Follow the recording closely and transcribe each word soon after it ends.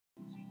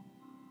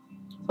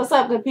What's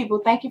up, good people?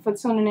 Thank you for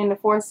tuning in to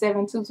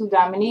 4722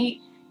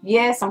 Dominique.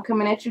 Yes, I'm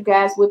coming at you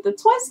guys with the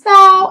twist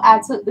style.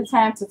 I took the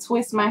time to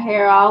twist my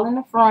hair all in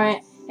the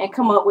front and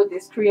come up with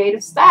this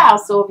creative style.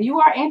 So if you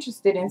are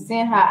interested in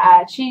seeing how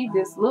I achieve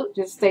this look,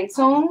 just stay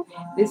tuned.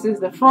 This is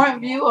the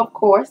front view, of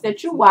course,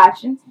 that you're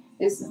watching.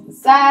 This is the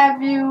side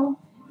view.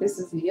 This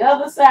is the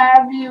other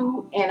side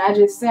view. And I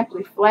just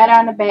simply flat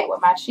iron the back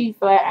with my cheap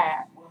flat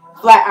iron.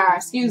 Flat iron,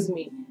 excuse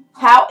me.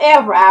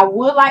 However, I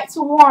would like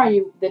to warn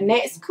you, the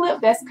next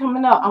clip that's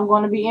coming up, I'm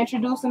going to be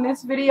introducing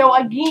this video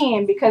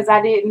again because I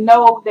didn't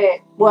know that,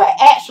 well,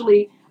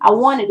 actually, I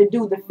wanted to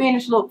do the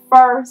finished look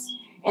first,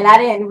 and I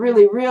didn't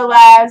really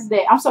realize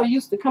that I'm so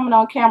used to coming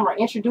on camera,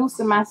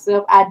 introducing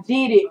myself. I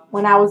did it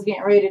when I was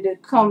getting ready to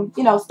come,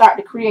 start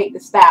to create the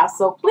style.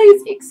 So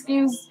please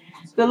excuse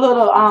the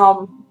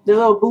little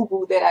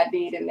boo-boo that I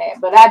did in that.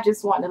 But I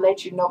just wanted to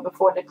let you know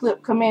before the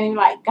clip come in and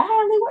you're like,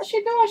 golly, what's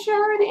she doing? She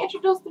already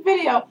introduced the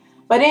video.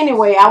 But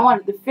anyway, I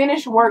wanted the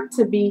finished work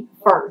to be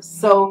first.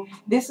 So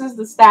this is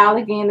the style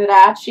again that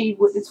I achieved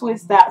with the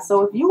twist out.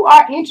 So if you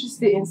are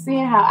interested in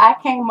seeing how I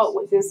came up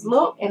with this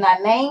look and I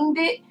named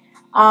it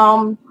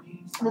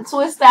the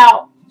twist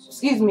out,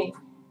 excuse me,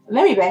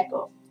 let me back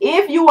up.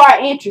 If you are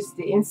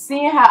interested in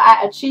seeing how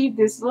I achieved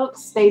this look,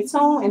 stay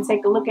tuned and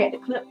take a look at the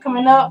clip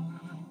coming up.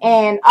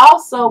 And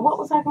also, what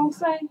was I going to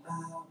say?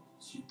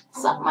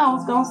 Something I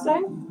was going to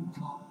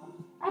say.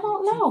 I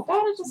don't know.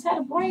 God, I just had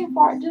a brain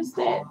fart just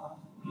that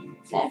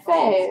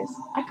fast.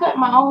 I cut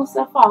my own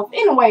stuff off.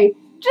 Anyway,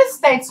 just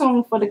stay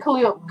tuned for the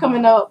clip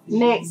coming up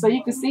next so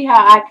you can see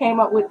how I came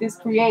up with this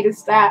creative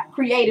style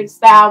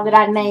that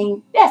I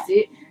named, that's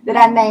it, that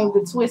I named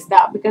the twist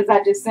out, because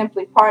I just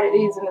simply parted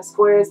these in the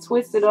squares,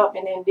 twisted up,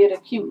 and then did a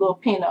cute little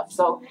pin up.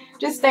 So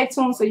just stay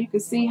tuned so you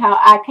can see how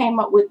I came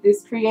up with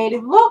this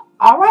creative look.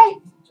 All right.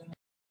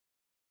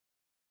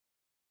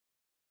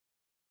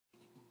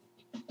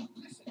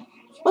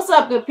 What's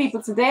up, good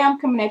people? Today I'm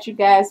coming at you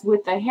guys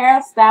with a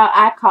hairstyle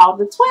I call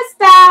the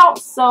twist out.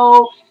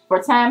 So for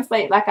time's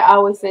sake, like I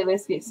always say,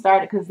 let's get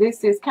started because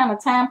this is kind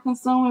of time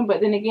consuming. But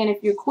then again,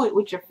 if you're quick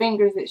with your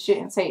fingers, it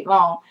shouldn't take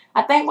long.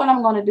 I think what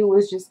I'm going to do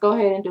is just go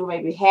ahead and do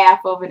maybe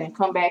half of it and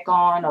come back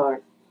on,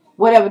 or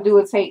whatever do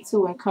it take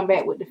to, and come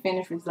back with the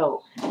finished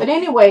result. But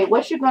anyway,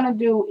 what you're going to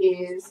do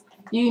is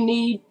you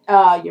need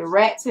your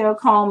rat tail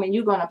comb, and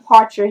you're going to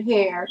part your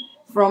hair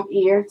from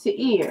ear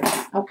to ear.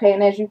 Okay,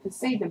 and as you can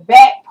see, the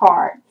back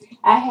part,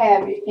 I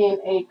have it in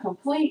a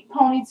complete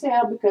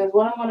ponytail because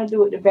what I'm going to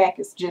do at the back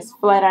is just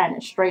flat iron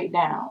it straight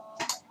down.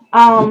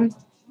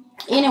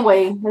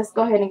 Anyway, let's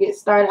go ahead and get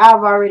started.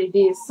 I've already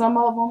did some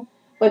of them,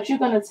 but you're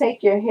going to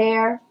take your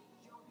hair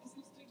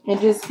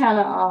and just kind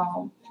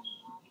of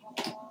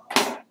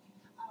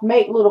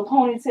make little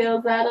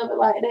ponytails out of it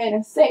like that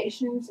in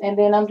sections, and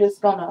then I'm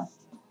just going to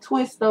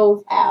twist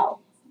those out.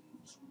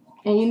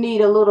 And you need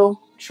a little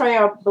tray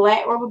of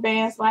black rubber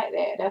bands like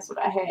that. That's what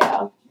I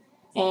have.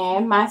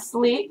 And my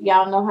slick.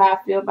 Y'all know how I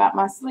feel about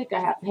my slick.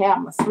 I have to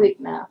have my slick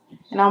now.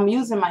 And I'm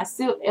using my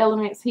Silk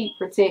Elements Heat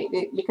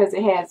Protected because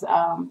it has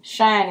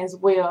shine as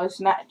well.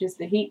 It's not just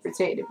the heat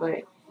protected, but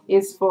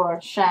it's for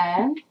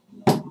shine.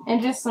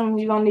 And just you're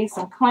going to need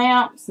some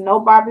clamps. No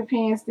bobby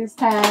pins this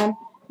time.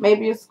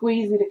 Maybe a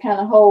squeezy to kind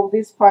of hold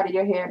this part of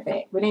your hair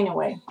back. But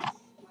anyway.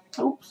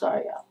 Oops,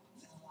 sorry, y'all.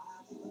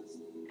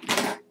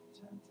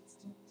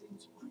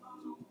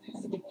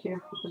 Be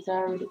careful because I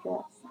already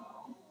got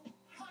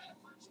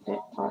that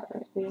part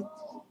right there.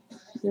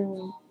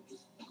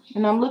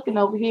 And I'm looking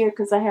over here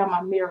because I have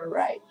my mirror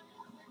right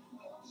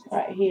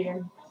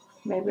here.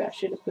 Maybe I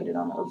should have put it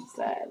on the other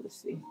side.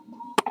 Let's see.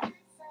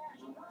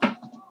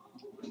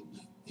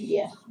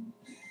 Yeah.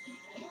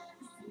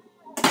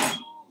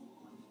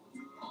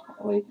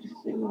 Wait to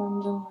see what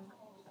I'm doing.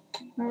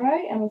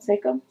 Alright, I'm going to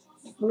take a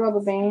rubber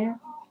band.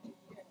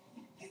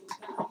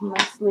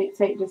 My slick,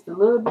 take just a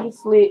little bit of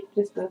slick,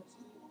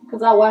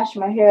 because I washed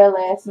my hair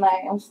last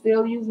night. I'm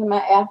still using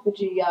my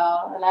Apogee,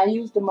 y'all. And I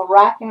use the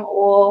Moroccan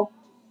oil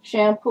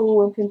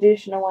shampoo and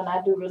conditioner when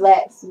I do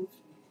relaxers.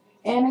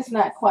 And it's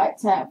not quite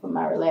time for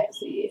my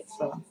relaxer yet.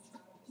 So,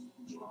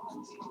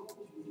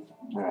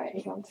 alright,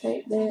 you're going to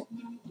take that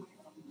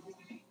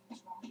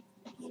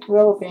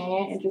rubber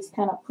band and just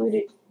kind of put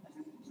it.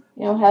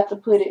 You don't have to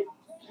put it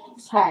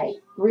tight,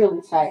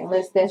 really tight,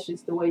 unless that's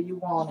just the way you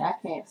want it. I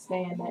can't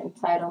stand that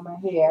tight on my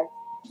hair.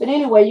 But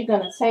anyway, you're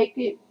going to take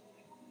it,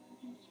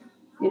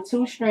 your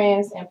two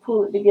strands, and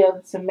pull it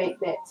together to make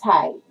that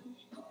tight.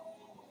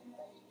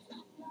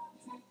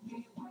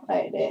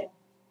 Like that.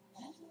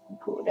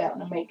 Pull it out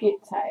and make it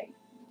tight.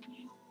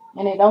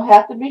 And it don't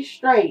have to be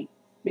straight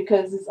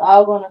because it's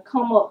all going to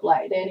come up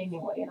like that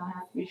anyway. It don't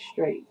have to be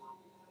straight.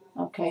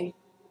 Okay.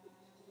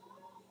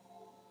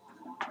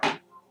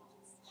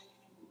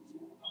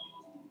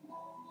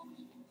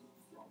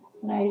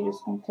 Now you're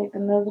just going to take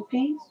another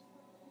piece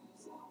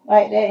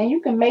like that. And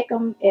you can make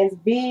them as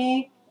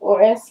big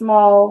or as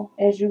small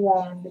as you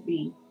want them to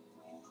be.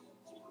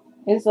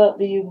 It's up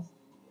to you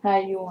how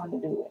you want to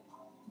do it.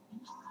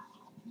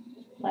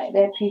 Like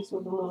that piece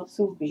was a little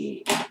too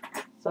big.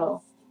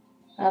 So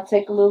I'll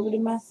take a little bit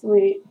of my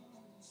slick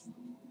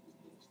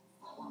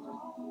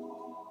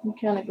You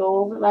kind of go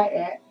over like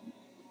that.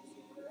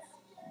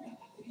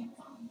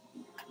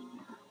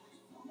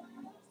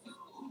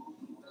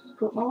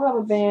 Put my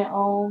rubber band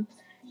on.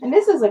 And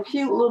this is a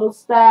cute little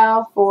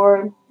style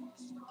for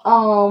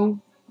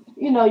um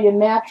your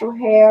natural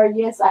hair.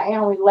 Yes, I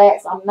am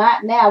relaxed. I'm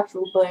not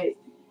natural, but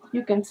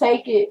you can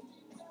take it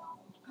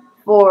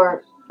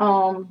for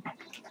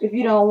if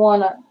you don't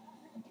want to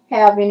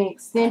have any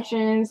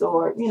extensions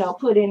or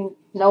put in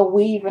no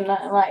weave or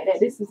nothing like that.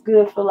 This is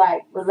good for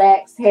like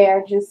relaxed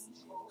hair, just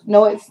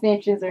no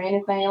extensions or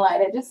anything like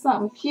that. Just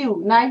something cute.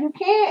 Now you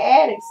can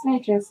add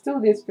extensions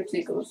to this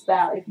particular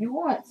style if you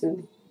want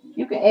to.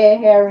 You can add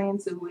hair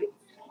into it.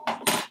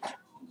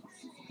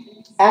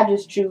 I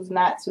just choose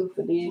not to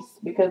for this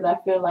because I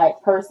feel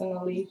like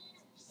personally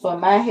for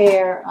my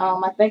hair,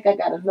 I think I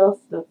got enough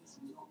to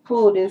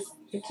pull this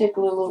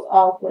particular look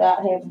off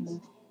without having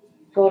to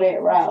go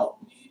that route.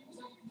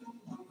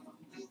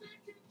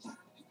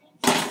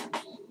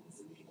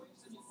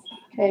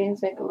 Okay, and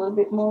take a little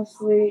bit more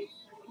slick.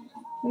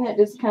 And that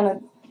just kind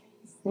of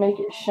make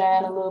it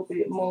shine a little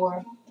bit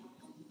more.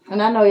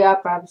 And I know y'all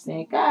probably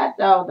saying, God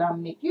dog,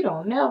 Dominique, you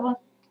don't never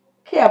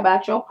care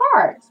about your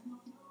parts.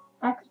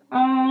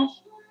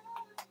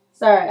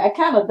 Sorry, I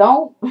kind of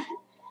don't.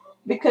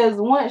 Because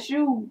once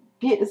you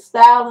get the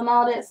style and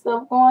all that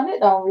stuff going,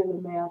 it don't really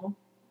matter.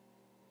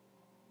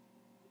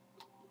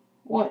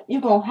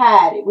 You're going to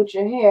hide it with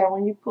your hair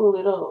when you pull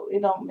it up.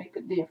 It don't make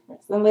a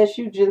difference. Unless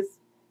you just,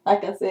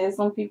 like I said,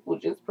 some people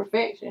just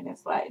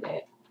perfectionists like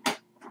that.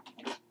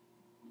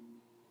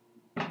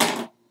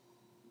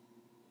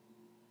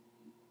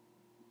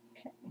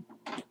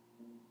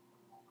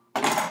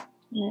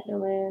 And the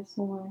last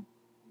one.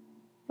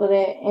 For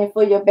that, and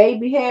for your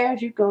baby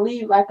hairs, you can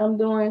leave like I'm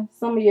doing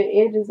some of your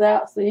edges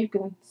out, so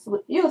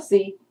you'll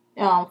see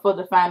for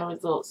the final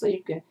result, so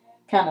you can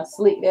kind of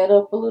slick that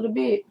up a little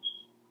bit.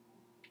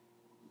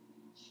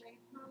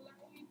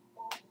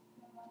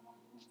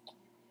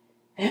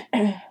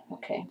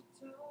 Okay.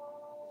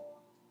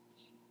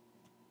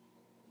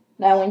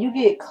 Now, when you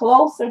get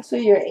closer to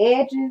your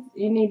edges,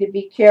 you need to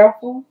be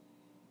careful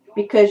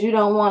because you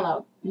don't want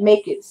to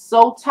make it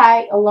so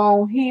tight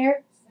along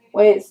here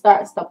where it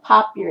starts to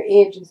pop your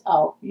edges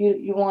off.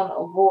 You want to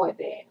avoid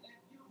that.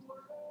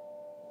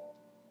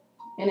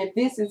 And if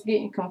this is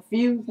getting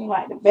confusing,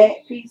 like the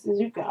back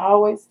pieces, you can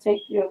always take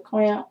your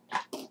clamp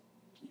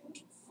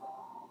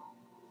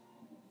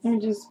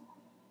and just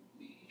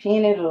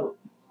pin it up.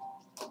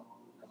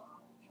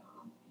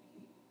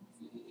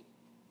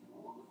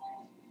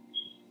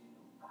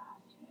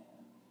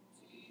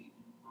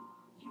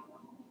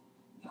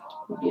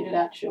 Get it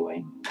out your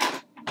way.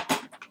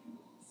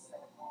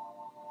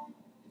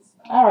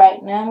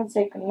 Alright, now I'm going to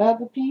take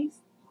another piece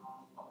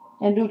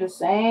and do the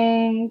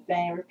same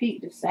thing.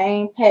 Repeat the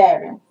same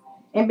pattern.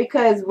 And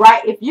because,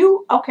 if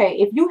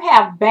you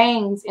have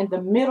bangs in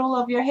the middle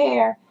of your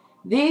hair,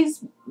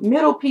 these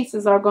middle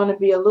pieces are going to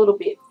be a little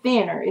bit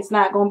thinner. It's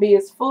not going to be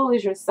as full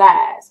as your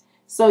size.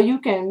 So you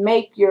can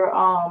make your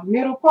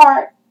middle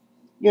part,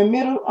 your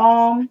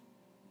middle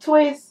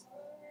twist,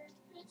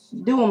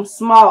 do them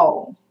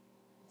small.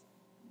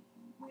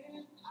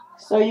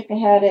 So you can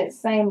have that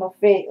same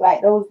effect.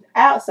 Like those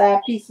outside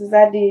pieces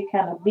I did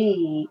kind of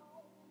big.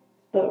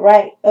 But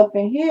right up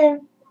in here,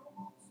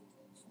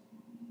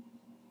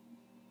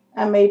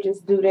 I may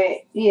just do that.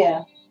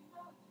 Yeah.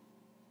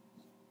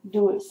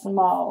 Do it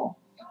small.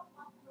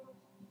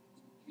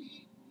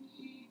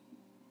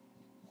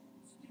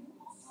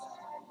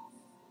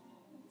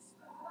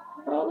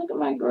 Oh, look at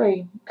my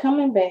gray.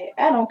 Coming back.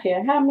 I don't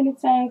care how many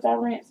times I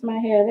rinse my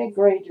hair. That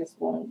gray just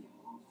won't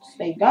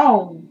stay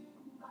gone.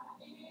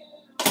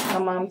 My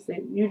mom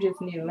said, you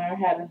just need to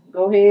learn how to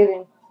go ahead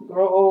and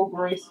grow old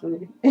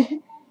gracefully.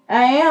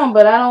 I am,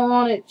 but I don't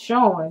want it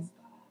showing.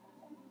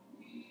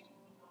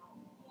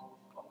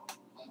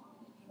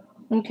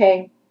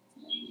 Okay.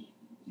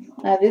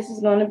 Now this is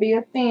going to be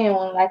a thin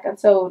one like I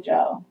told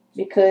y'all.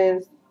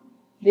 Because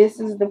this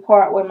is the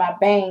part where my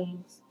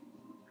bangs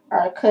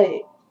are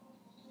cut.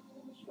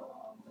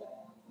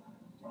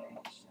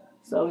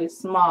 So it's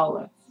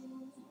smaller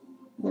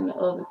than the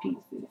other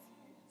pieces.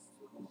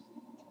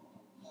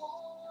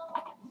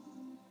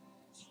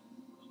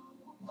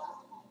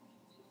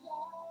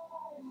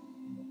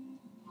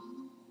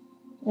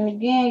 And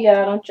again,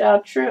 y'all, don't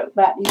y'all trip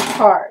about these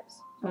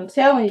parts. I'm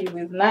telling you,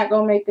 it's not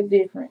going to make a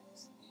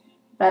difference.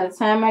 By the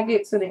time I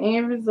get to the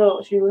end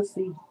results, you will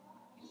see.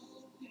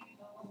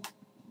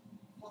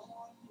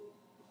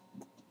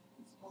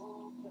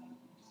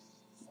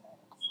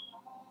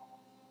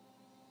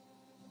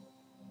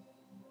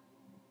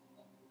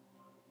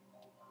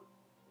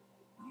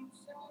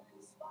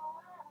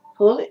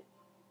 Pull it.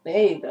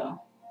 There you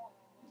go.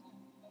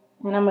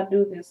 And I'm going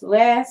to do this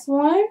last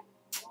one.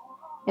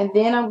 And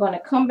then I'm going to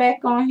come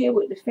back on here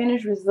with the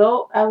finished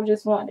result. I would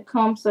just want to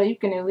come so you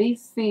can at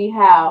least see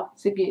how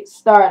to get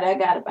started. I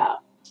got about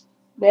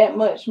that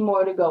much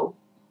more to go.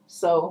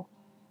 So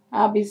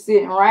I'll be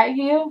sitting right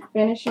here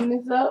finishing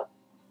this up.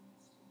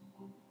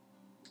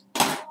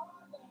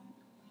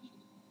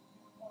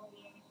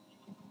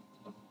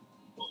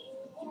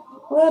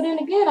 Well, then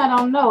again, I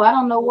don't know. I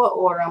don't know what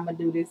order I'm gonna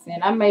do this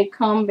in. I may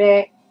come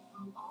back,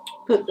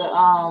 put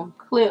the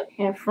clip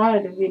in front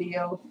of the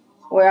video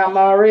where I'm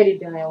already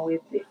done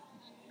with it.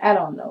 I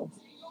don't know.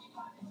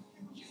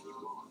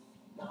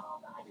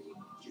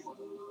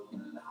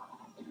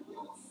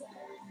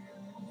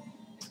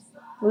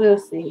 We'll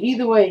see.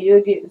 Either way,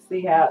 you'll get to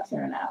see how it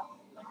turned out.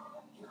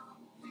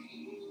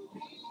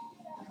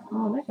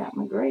 Oh, they got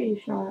my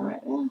grade showing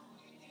right there.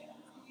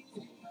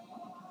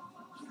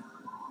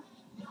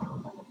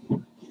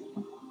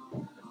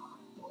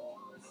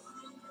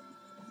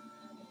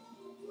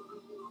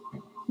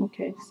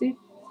 Okay, see?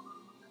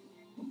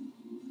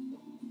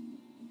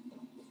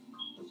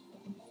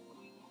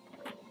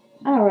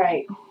 All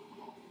right.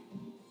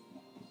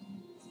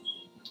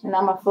 And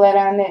I'm going to flat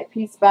iron that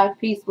piece by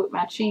piece with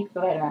my cheap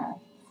flat iron.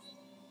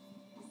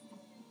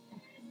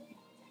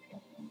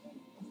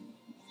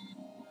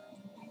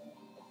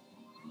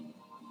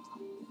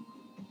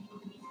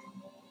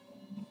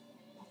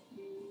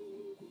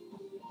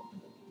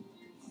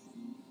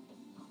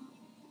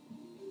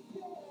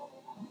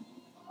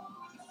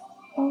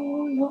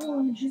 Oh,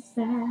 Lord, you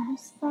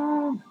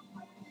satisfy.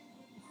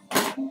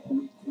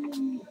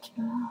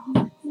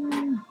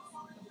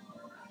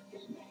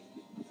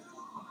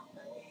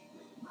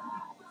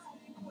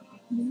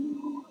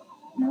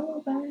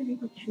 Nobody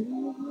but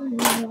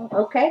you.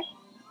 Okay.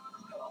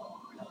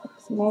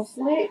 Small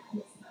slit.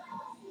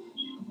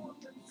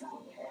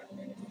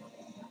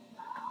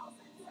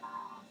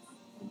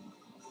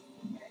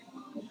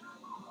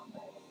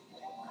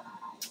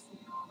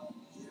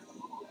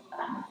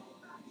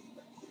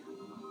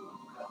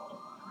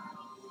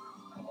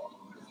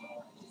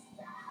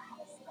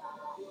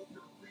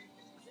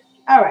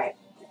 All right.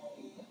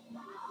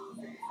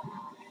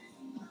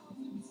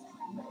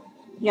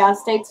 Y'all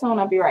stay tuned.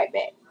 I'll be right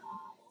back.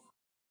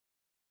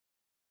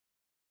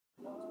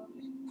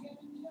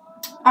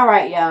 All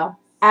right, y'all.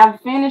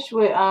 I've finished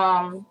with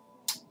all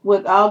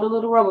the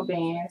little rubber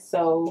bands.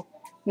 So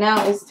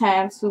now it's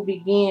time to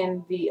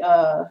begin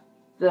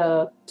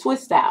the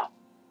twist out.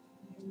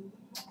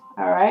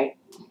 All right.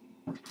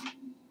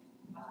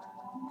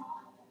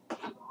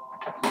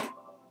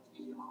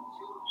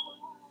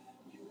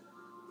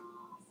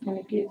 I'm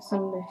gonna get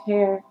some of the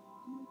hair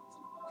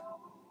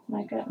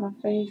like at my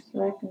face so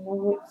I can know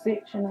what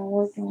section I'm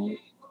working with.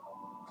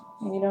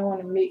 And you don't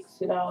want to mix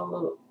it all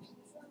up.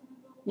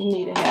 You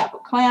need to have a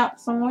clamp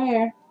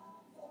somewhere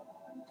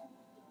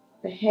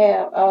to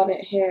have all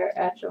that hair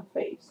at your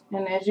face.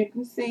 And as you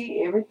can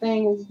see,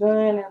 everything is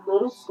done in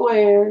little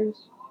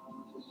squares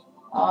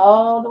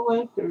all the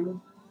way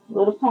through.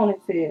 Little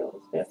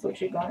ponytails. That's what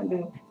you're going to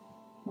do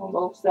on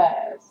both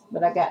sides.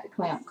 But I got the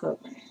clamp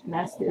covering it. And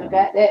I still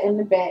got that in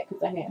the back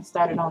because I hadn't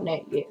started on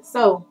that yet.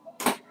 So,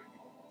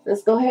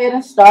 let's go ahead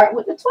and start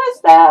with the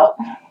twist out.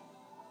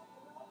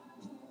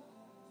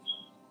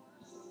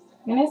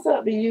 And it's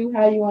up to you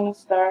how you want to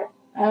start.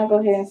 I'll go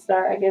ahead and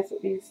start, I guess,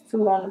 with these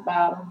two on the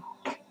bottom.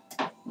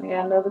 We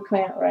got another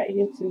clamp right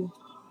here, too.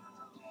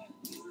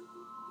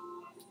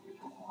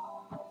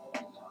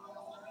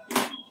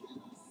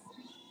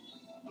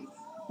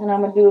 And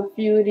I'm going to do a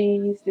few of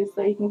these just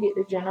so you can get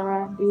the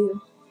general idea.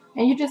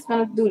 And you're just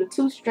going to do the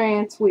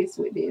 2-strand twist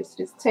with this.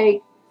 Just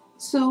take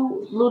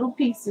 2 little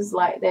pieces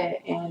like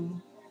that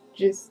and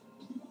just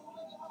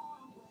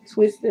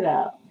twist it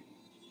out.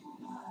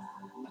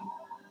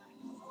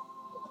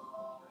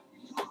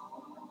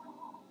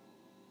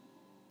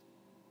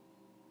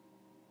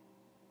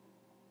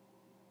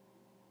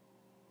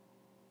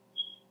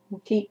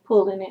 And keep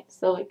pulling it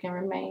so it can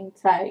remain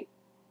tight.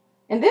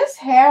 And this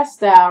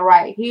hairstyle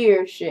right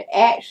here should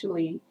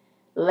actually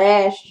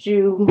last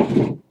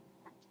you,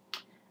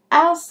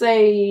 I'll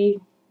say,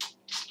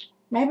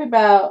 maybe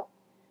about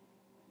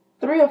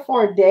 3 or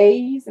 4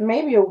 days,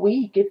 maybe a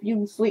week if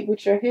you sleep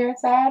with your hair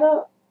tied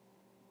up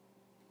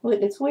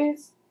with the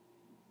twist.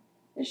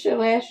 It should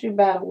last you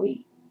about a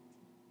week.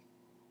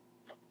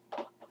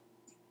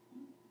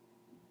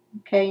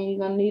 Okay, you're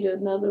going to need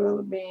another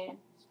rubber band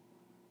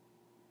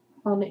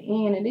on the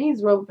end. And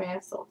these rubber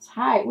bands so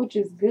tight, which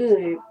is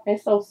good. They're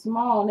so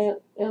small,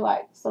 they're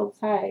like so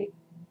tight.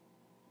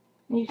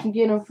 And you can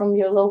get them from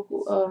your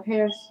local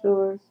hair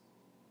stores.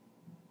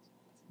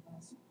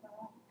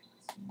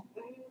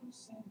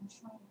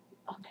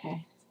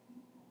 Okay.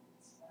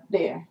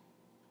 There.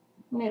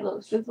 And it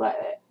looks just like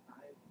that.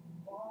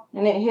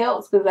 And it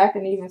helps because I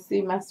can even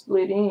see my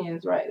split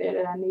ends right there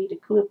that I need to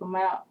clip them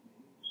out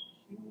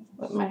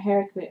with my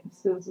hair clipping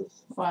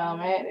scissors while I'm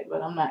at it.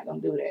 But I'm not going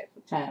to do that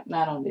for time.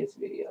 Not on this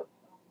video.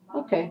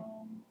 Okay.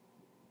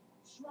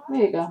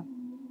 There you go.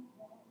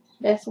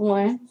 That's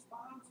one.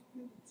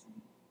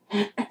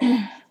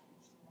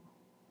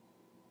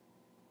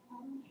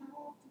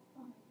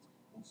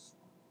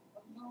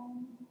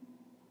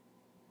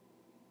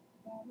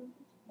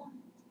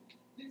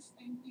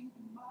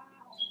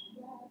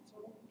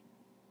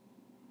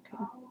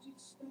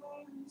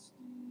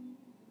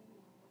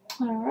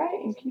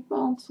 Alright, and keep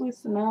on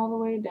twisting all the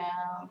way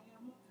down.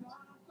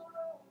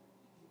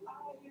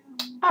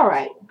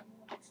 Alright.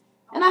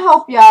 And I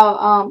hope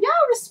y'all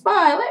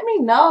respond. Let me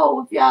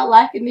know if y'all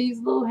liking these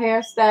little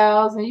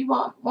hairstyles and you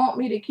want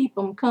me to keep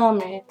them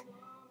coming.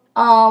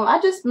 I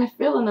just been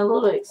feeling a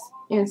little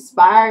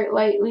inspired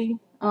lately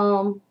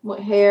with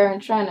hair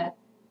and trying to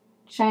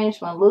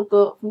change my look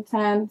up from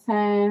time to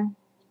time.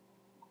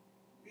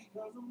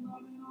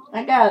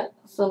 I got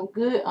some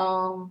good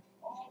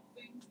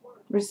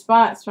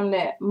response from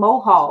that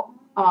mohawk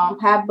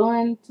high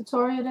bun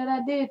tutorial that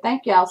I did.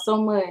 Thank y'all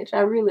so much.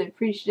 I really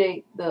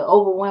appreciate the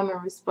overwhelming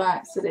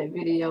response to that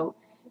video.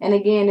 And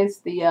again, it's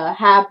the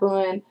high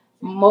bun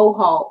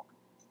mohawk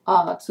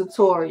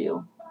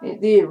tutorial.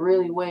 It did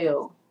really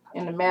well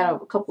in a matter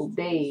of a couple of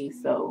days.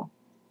 So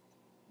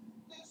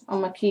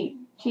I'm gonna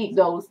keep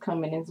those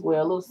coming as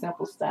well. Little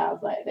simple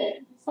styles like that.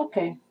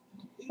 Okay.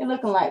 You're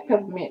looking like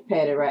Peppermint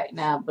Patty right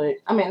now, but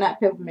I mean not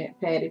Peppermint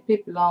Patty,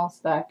 Pippi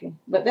Longstocking,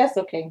 but that's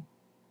okay.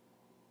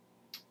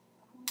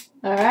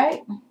 All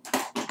right,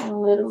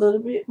 I'll let a little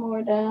bit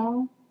more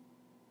down,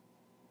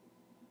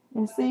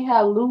 and see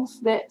how loose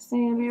that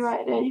seam be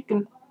right there. You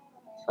can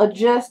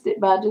adjust it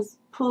by just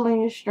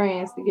pulling your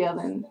strands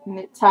together, and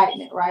it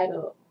tighten it right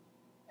up.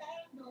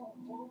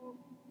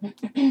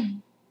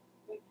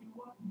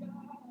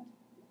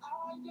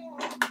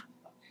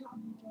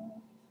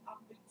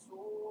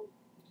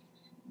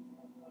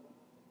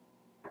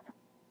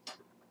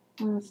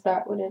 I'm going to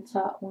start with that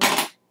top one.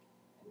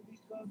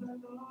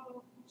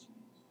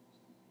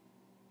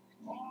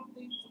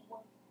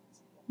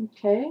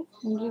 Okay,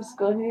 and just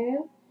go ahead.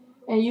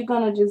 And you're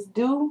going to just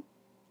do,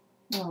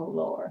 oh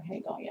Lord,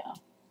 hang on y'all.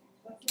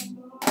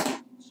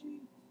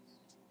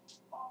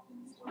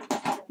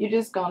 You're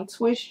just going to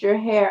twist your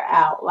hair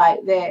out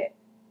like that.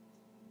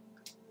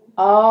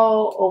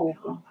 All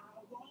over.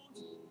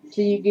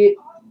 Till you get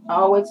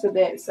all the way to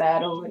that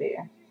side over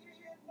there.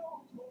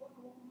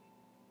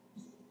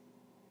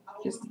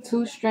 Just a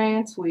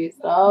 2-strand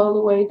twist all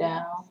the way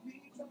down.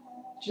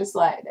 Just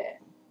like that.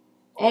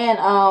 And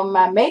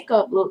my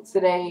makeup look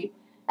today,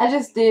 I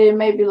just did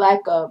maybe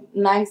like a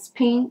nice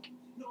pink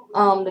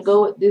to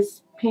go with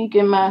this pink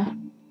in my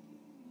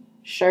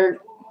shirt.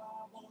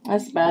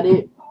 That's about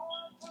it.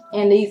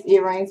 And these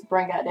earrings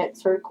bring out that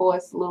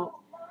turquoise look.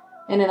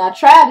 And then I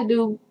tried to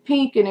do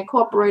pink and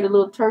incorporate a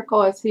little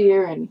turquoise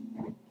here and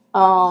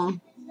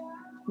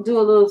do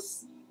a little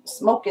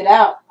smoke it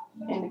out.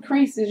 And the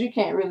creases, you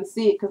can't really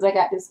see it because I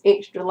got this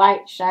extra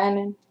light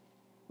shining.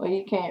 Well,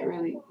 you can't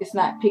really, it's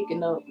not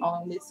picking up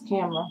on this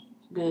camera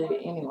good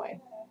anyway.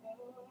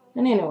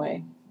 And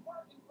anyway,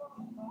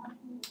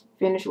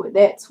 finish with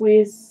that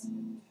twist.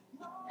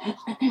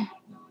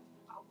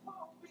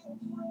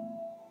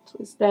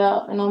 Twist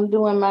out. And I'm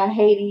doing my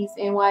Hades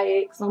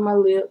NYX on my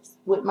lips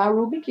with my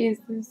Ruby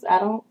Kisses. I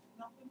don't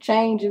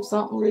change if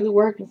something really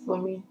working for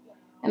me.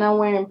 And I'm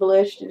wearing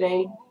blush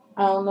today.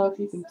 I don't know if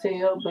you can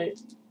tell, but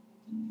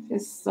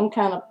it's some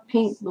kind of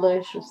pink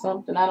blush or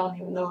something. I don't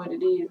even know what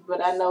it is,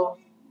 but I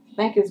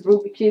think it's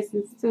Ruby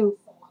Kisses too.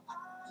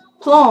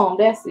 Plum,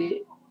 that's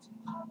it.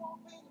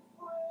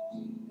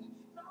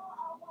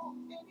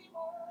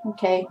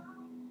 Okay.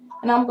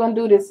 And I'm going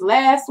to do this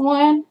last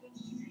one.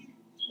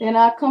 Then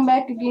I'll come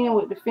back again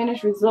with the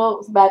finished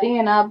results. By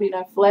then, I'll be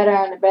done flat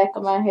iron the back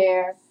of my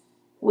hair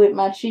with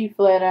my cheap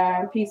flat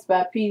iron piece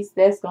by piece.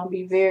 That's going to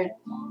be very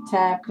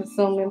time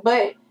consuming.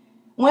 But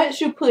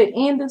once you put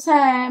in the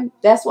time,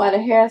 that's why the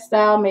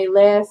hairstyle may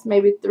last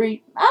maybe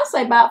I'll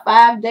say about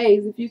 5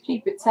 days if you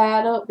keep it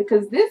tied up,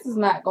 because this is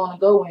not going to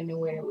go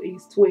anywhere with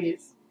these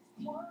twists.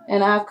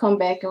 And I'll come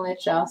back and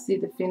let y'all see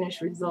the finished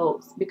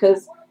results,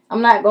 because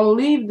I'm not going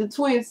to leave the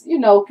twist, you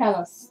know, kind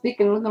of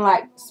sticking, looking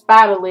like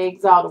spider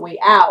legs all the way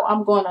out.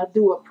 I'm going to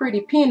do a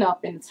pretty pin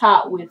up in the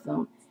top with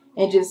them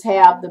and just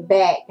have the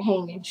back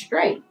hanging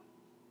straight.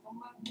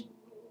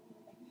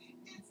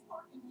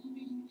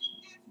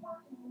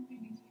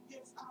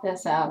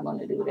 That's how I'm going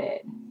to do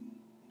that.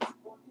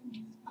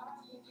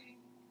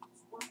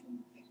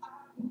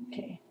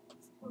 Okay.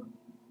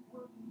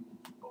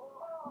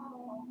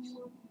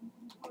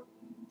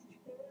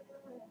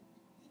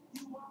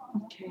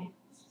 Okay.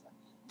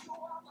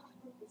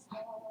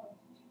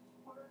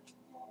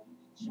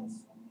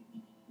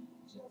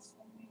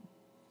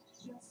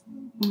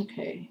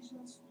 Okay.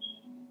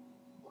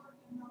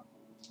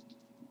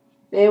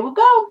 There we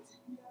go.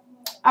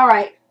 All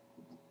right.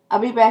 I'll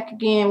be back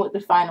again with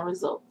the final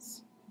results.